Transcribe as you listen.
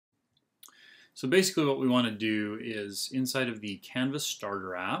So basically what we want to do is inside of the Canvas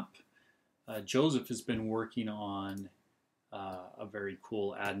Starter app, Joseph has been working on a very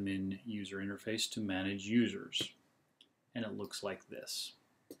cool admin user interface to manage users. And it looks like this.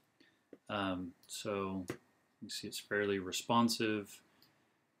 So you see it's fairly responsive.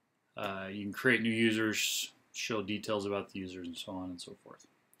 You can create new users, show details about the users, and so on and so forth.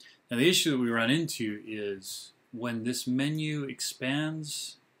 Now the issue that we run into is when this menu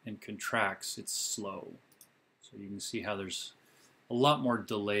expands and contracts, it's slow. So you can see how there's a lot more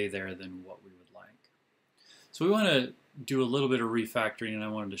delay there than what we would like. So we want to do a little bit of refactoring, and I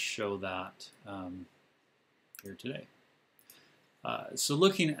wanted to show that here today. So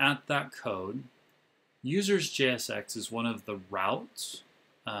looking at that code, users.jsx is one of the routes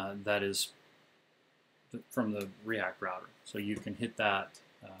that is from the React router. So you can hit that,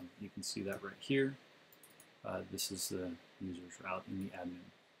 you can see that right here. This is the users route in the admin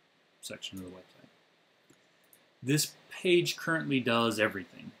section of the website. This page currently does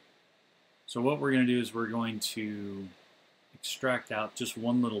everything. So what we're going to do is we're going to extract out just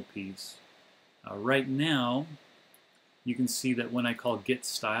one little piece. Right now, you can see that when I call get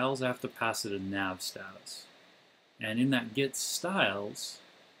styles, I have to pass it a nav status. And in that get styles,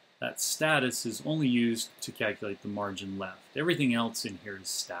 that status is only used to calculate the margin left. Everything else in here is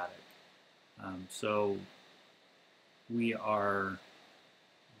static. So we are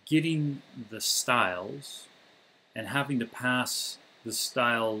getting the styles and having to pass the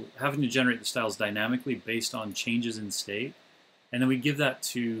style, having to generate the styles dynamically based on changes in state. And then we give that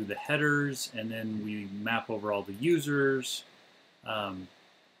to the headers, and then we map over all the users,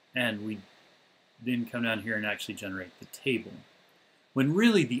 and we then come down here and actually generate the table. When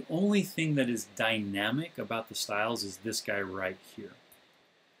really the only thing that is dynamic about the styles is this guy right here.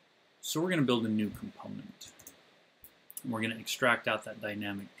 So we're going to build a new component. And we're going to extract out that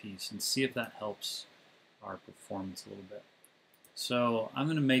dynamic piece and see if that helps our performance a little bit. So I'm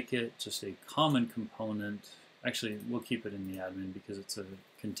going to make it just a common component. Actually, we'll keep it in the admin because it's a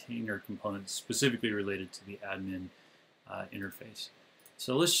container component specifically related to the admin interface.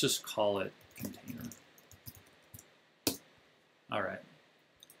 So let's just call it container. All right.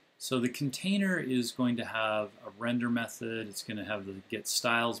 So the container is going to have a render method. It's going to have the get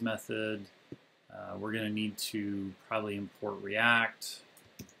styles method. We're going to need to probably import React.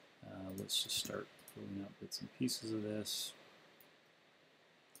 Let's just start pulling out bits and pieces of this.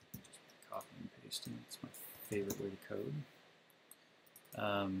 Just copy and pasting. It's my favorite way to code.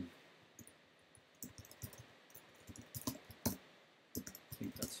 I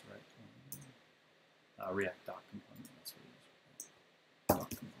think that's the right one. React doc component. That's what it is. Doc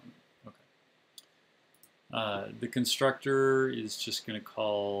component. Okay. The constructor is just going to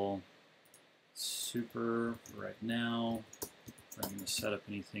call super right now. We're not going to set up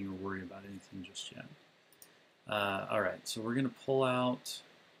anything or worry about anything just yet. All right, so we're going to pull out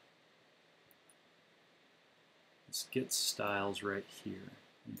this get styles right here.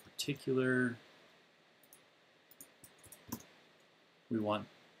 In particular, we want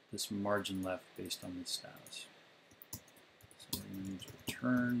this margin left based on this status. So we're going to need to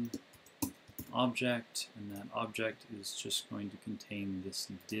return object, and that object is just going to contain this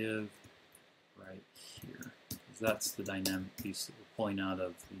div right here. Because that's the dynamic piece that we're pulling out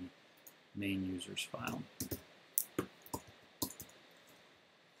of the main users file.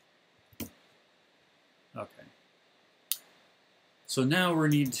 Okay. So now we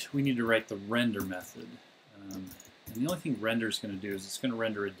need to write the render method. And the only thing render is going to do is it's going to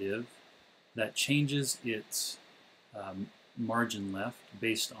render a div that changes its margin left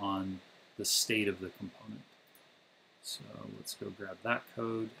based on the state of the component. So let's go grab that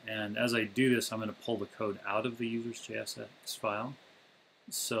code. And as I do this, I'm going to pull the code out of the users.jsx file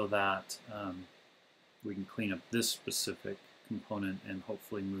so that we can clean up this specific component and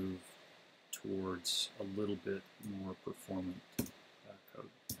hopefully move towards a little bit more performant code.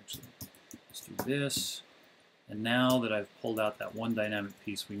 Actually, let's do this. And now that I've pulled out that one dynamic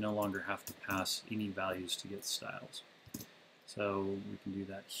piece, we no longer have to pass any values to get styles. So we can do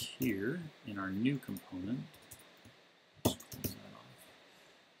that here in our new component. Just close that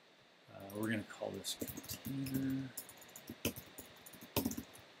off. We're going to call this container.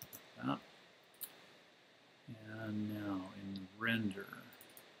 Ah. And now in the render,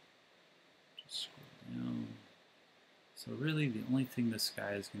 just scroll down. So really the only thing this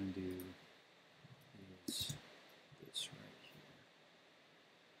guy is going to do is this right here.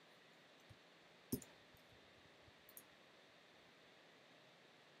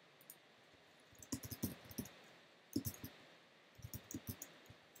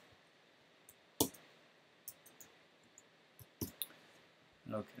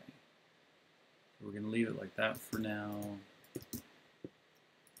 Okay. So we're going to leave it like that for now.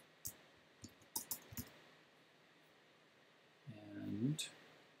 And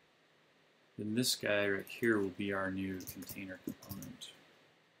then this guy right here will be our new container component.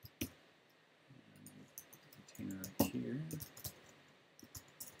 And container right here.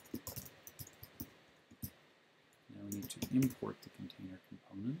 Now we need to import the container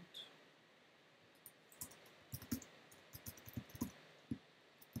component.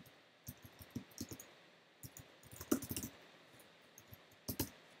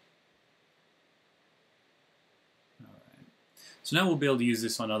 So now we'll be able to use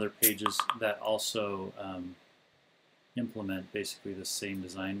this on other pages that also implement basically the same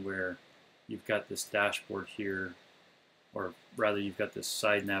design, where you've got this dashboard here, or rather you've got this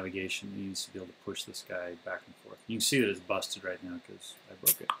side navigation that needs to be able to push this guy back and forth. You can see that it's busted right now because I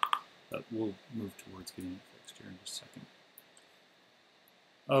broke it, but we'll move towards getting it fixed here in just a second.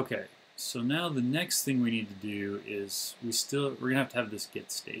 Okay, so now the next thing we need to do is we're gonna have this get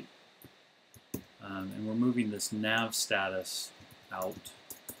state. And we're moving this nav status out.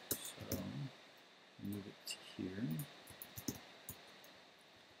 So move it to here.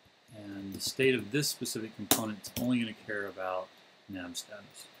 And the state of this specific component is only going to care about nav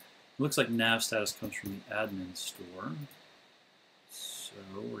status. It looks like nav status comes from the admin store. So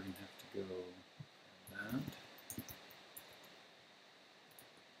we're going to have to go grab that.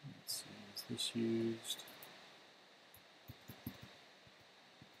 Let's see, is this used?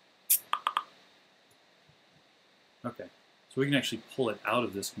 Okay, so we can actually pull it out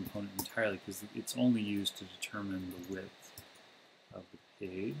of this component entirely because it's only used to determine the width of the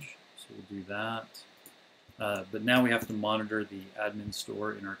page. So we'll do that. But now we have to monitor the admin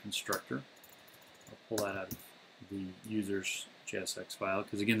store in our constructor. I'll pull that out of the user's JSX file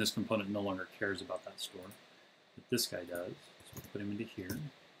because, again, this component no longer cares about that store. But this guy does. So we'll put him into here.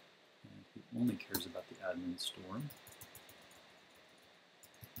 And he only cares about the admin store.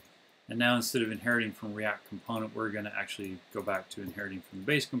 And now instead of inheriting from React component, we're going to actually go back to inheriting from the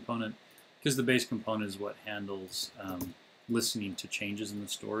base component, because the base component is what handles listening to changes in the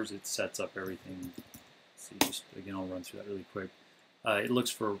stores. It sets up everything. Let's see, just again, I'll run through that really quick. It looks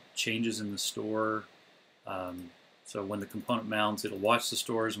for changes in the store. So when the component mounts, it'll watch the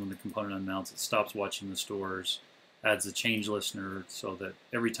stores. When the component unmounts, it stops watching the stores, adds a change listener so that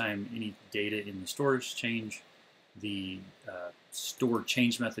every time any data in the stores change, the store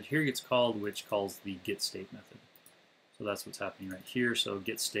change method here gets called, which calls the get state method. So that's what's happening right here. So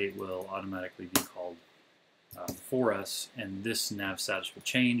get state will automatically be called for us, and this nav status will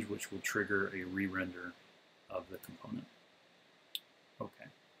change, which will trigger a re-render of the component. Okay.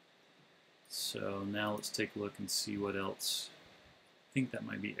 So now let's take a look and see what else. I think that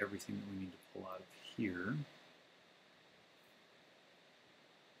might be everything that we need to pull out of here.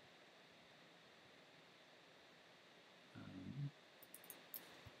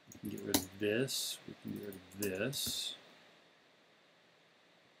 We can get rid of this. We can get rid of this.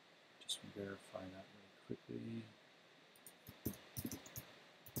 Just verify that really quickly.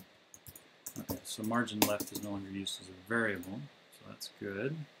 Okay, so margin left is no longer used as a variable, so that's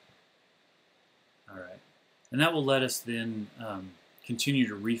good. All right, and that will let us then continue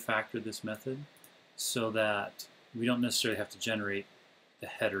to refactor this method so that we don't necessarily have to generate the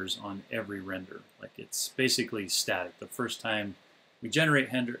headers on every render. Like, it's basically static. The first time we generate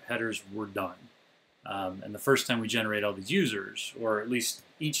headers, we're done. And the first time we generate all these users, or at least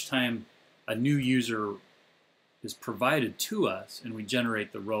each time a new user is provided to us and we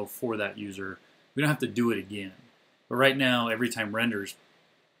generate the row for that user, we don't have to do it again. But right now, every time render's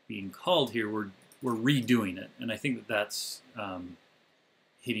being called here, we're redoing it. And I think that that's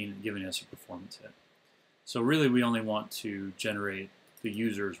giving us a performance hit. So really, we only want to generate the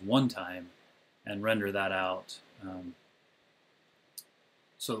users one time and render that out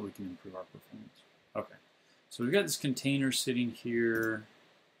so that we can improve our performance. Okay, so we've got this container sitting here.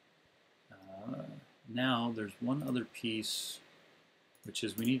 Now there's one other piece, which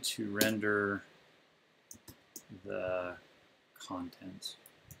is we need to render the contents.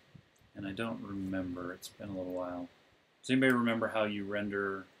 And I don't remember, it's been a little while. Does anybody remember how you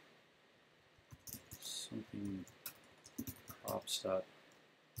render something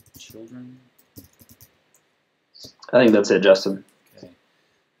props.children? I think that's it, Justin. Okay.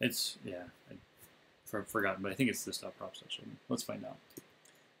 It's, yeah, I've forgotten, but I think it's this.props.children. Let's find out.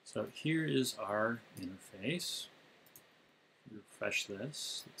 So here is our interface. Refresh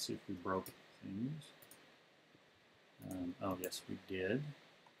this. Let's see if we broke things. Oh, yes, we did.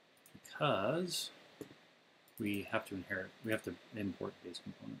 Because we have to import base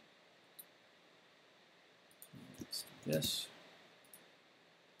component. Let's do this.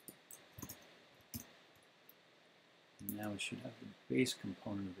 now we should have the base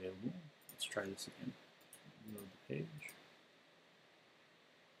component available. Let's try this again. Load the page.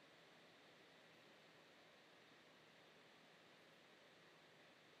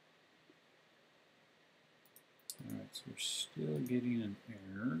 Alright, so we're still getting an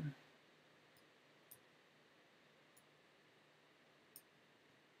error.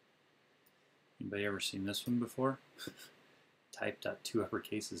 Anybody ever seen this one before? Type.to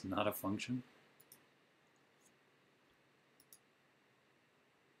uppercase is not a function.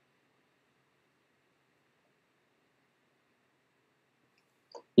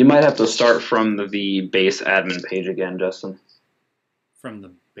 You might have to start from the base admin page again, Justin. From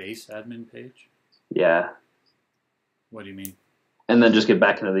the base admin page? Yeah. What do you mean? And then just get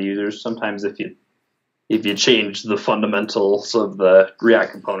back into the users. Sometimes if you change the fundamentals of the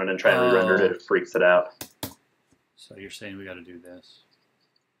React component and try and re-render it, it freaks it out. So you're saying we got to do this,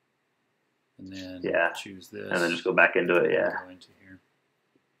 and then choose this, and then just go back into it. Yeah. Go into here.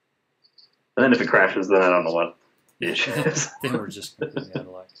 And then if it crashes, then I don't know what the issue is. Then we're just completely out of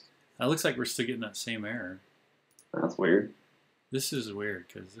luck. It looks like we're still getting that same error. That's weird. This is weird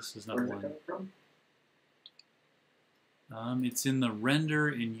because this is not Where's one. it coming from? It's in the render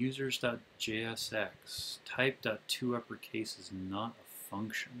in users.jsx. Type.to uppercase is not a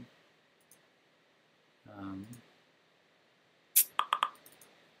function.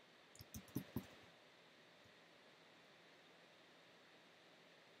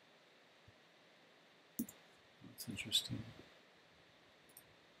 That's interesting.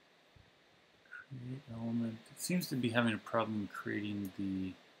 Create element. It seems to be having a problem creating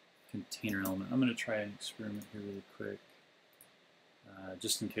the container element. I'm going to try an experiment here really quick.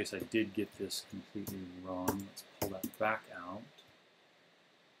 Just in case I did get this completely wrong. Let's pull that back out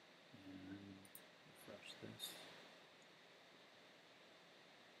and refresh this.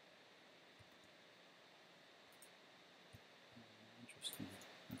 Interesting.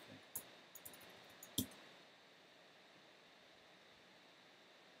 Okay.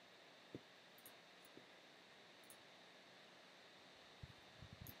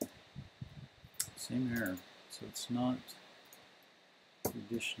 Same error. So it's not the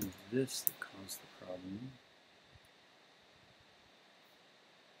addition of this that caused the problem.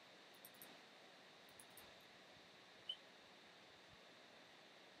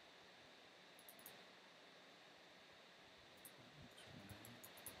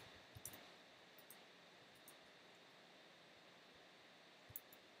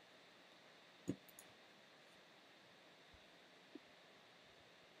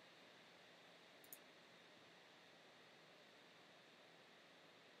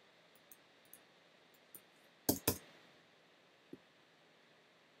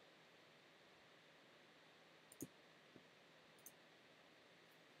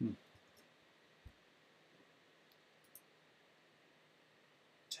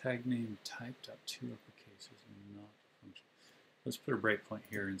 Tag name type.to uppercase is not a function. Let's put a breakpoint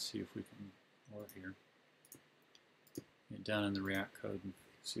here and see if we can, or here, get down in the React code and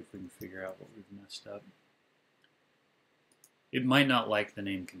see if we can figure out what we've messed up. It might not like the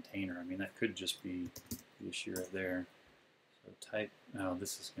name container. I mean, that could just be the issue right there. So type, oh,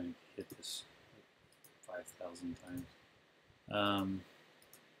 this is going to hit this 5,000 times.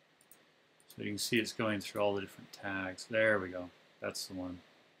 So you can see it's going through all the different tags. There we go. That's the one.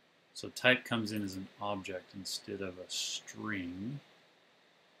 So type comes in as an object instead of a string.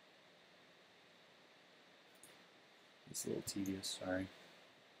 It's a little tedious, sorry.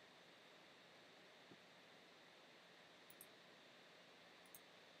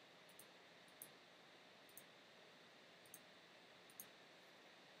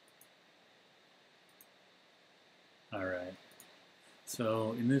 All right.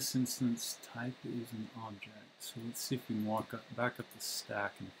 So in this instance, type is an object. So let's see if we can back up the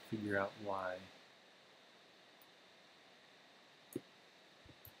stack and figure out why.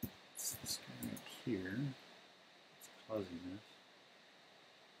 It's this guy right here. It's causing this.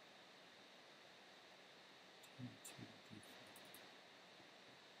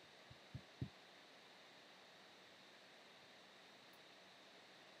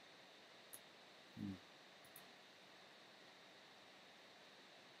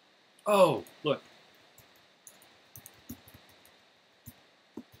 Oh, look.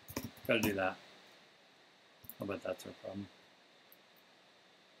 Gotta do that. I'll bet that's our problem.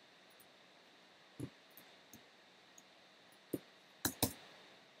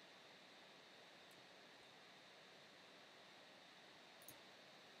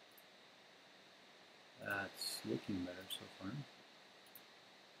 That's looking better so far.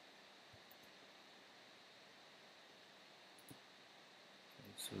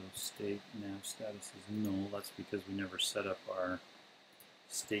 Okay, so So state nav status is null. That's because we never set up our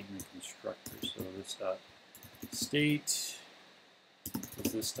statement constructor. So this dot state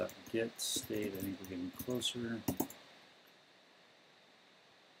is this dot get state. I think we're getting closer.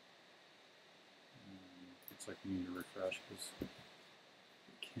 Looks like we need to refresh because we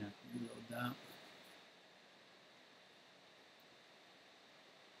can't reload that.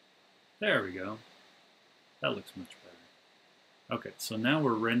 There we go. That looks much better. Okay, so now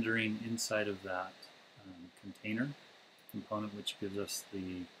we're rendering inside of that container component, which gives us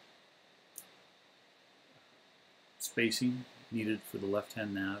the spacing needed for the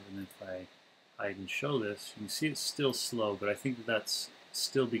left-hand nav. And if I hide and show this, you can see it's still slow, but I think that's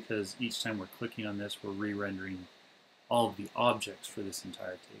still because each time we're clicking on this, we're re-rendering all of the objects for this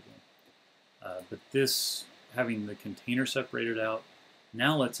entire table. But this, having the container separated out,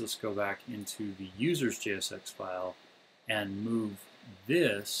 now lets us go back into the user's JSX file and move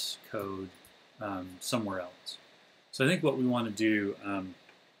this code somewhere else. So I think what we want to do,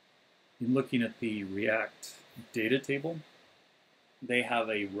 in looking at the React data table, they have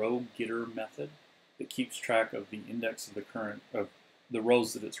a row getter method that keeps track of the index of the current of the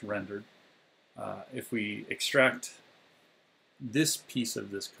rows that it's rendered. If we extract this piece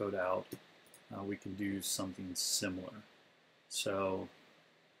of this code out, we can do something similar. So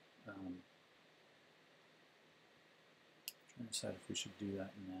trying to decide if we should do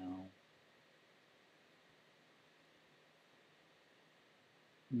that now.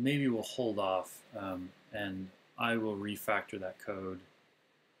 Maybe we'll hold off, and I will refactor that code,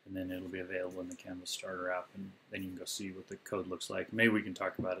 and then it'll be available in the Canvas Starter app, and then you can go see what the code looks like. Maybe we can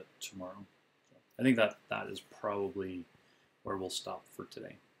talk about it tomorrow. So I think that is probably where we'll stop for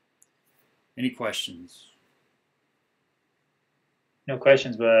today. Any questions? No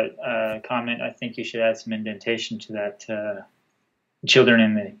questions, but comment. I think you should add some indentation to that children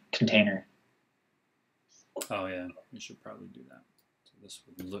in the container. Oh yeah, we should probably do that. So this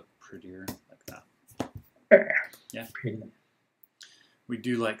would look prettier like that. Yeah. Pretty. We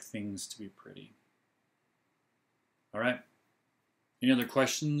do like things to be pretty. All right. Any other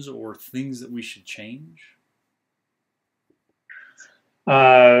questions or things that we should change?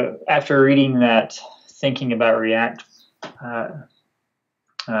 After reading that Thinking About React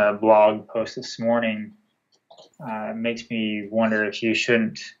blog post this morning, makes me wonder if you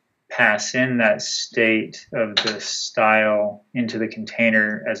shouldn't pass in that state of the style into the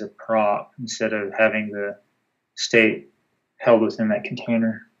container as a prop instead of having the state held within that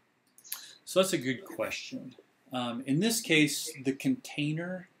container. So that's a good question. In this case, the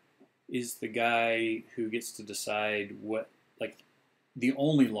container is the guy who gets to decide what, like, the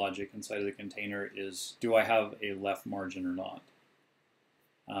only logic inside of the container is, do I have a left margin or not?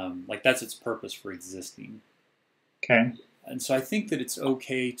 Like, that's its purpose for existing. Okay. And so I think that it's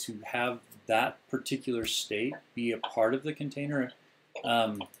okay to have that particular state be a part of the container.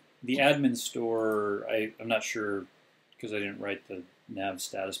 The admin store, I'm not sure because I didn't write the nav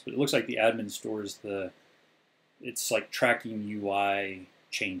status, but it looks like the admin store is it's like tracking UI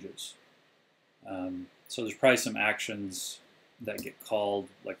changes. So there's probably some actions that get called,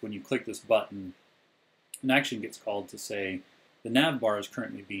 like when you click this button, an action gets called to say the nav bar is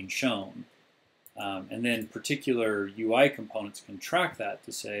currently being shown. And then particular UI components can track that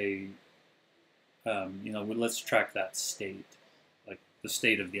to say, you know, let's track that state, like the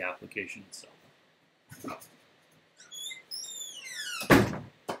state of the application itself.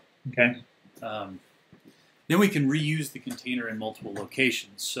 Okay. Then we can reuse the container in multiple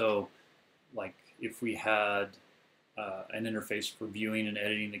locations. So, like if we had an interface for viewing and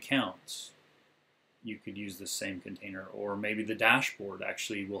editing accounts, you could use the same container, or maybe the dashboard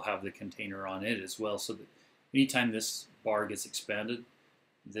actually will have the container on it as well, so that anytime this bar gets expanded,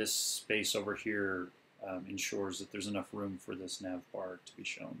 this space over here ensures that there's enough room for this nav bar to be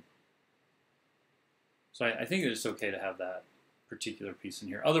shown. So I think that it's okay to have that particular piece in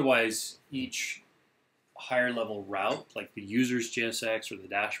here. Otherwise, each higher level route, like the user's JSX or the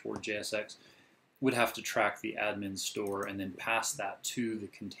dashboard JSX, would have to track the admin store and then pass that to the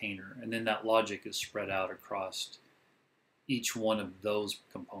container. And then that logic is spread out across each one of those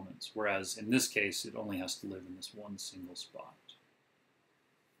components. Whereas in this case, it only has to live in this one single spot.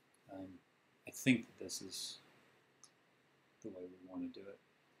 I think that this is the way we want to do it.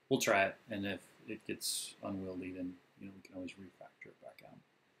 We'll try it, and if it gets unwieldy, then we can always refactor it back out.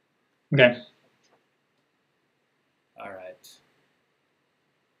 Okay. All right.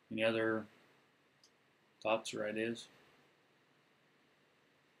 Any other thoughts or ideas?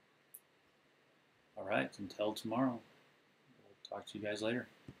 All right, until tomorrow. We'll talk to you guys later.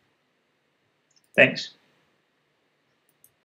 Thanks.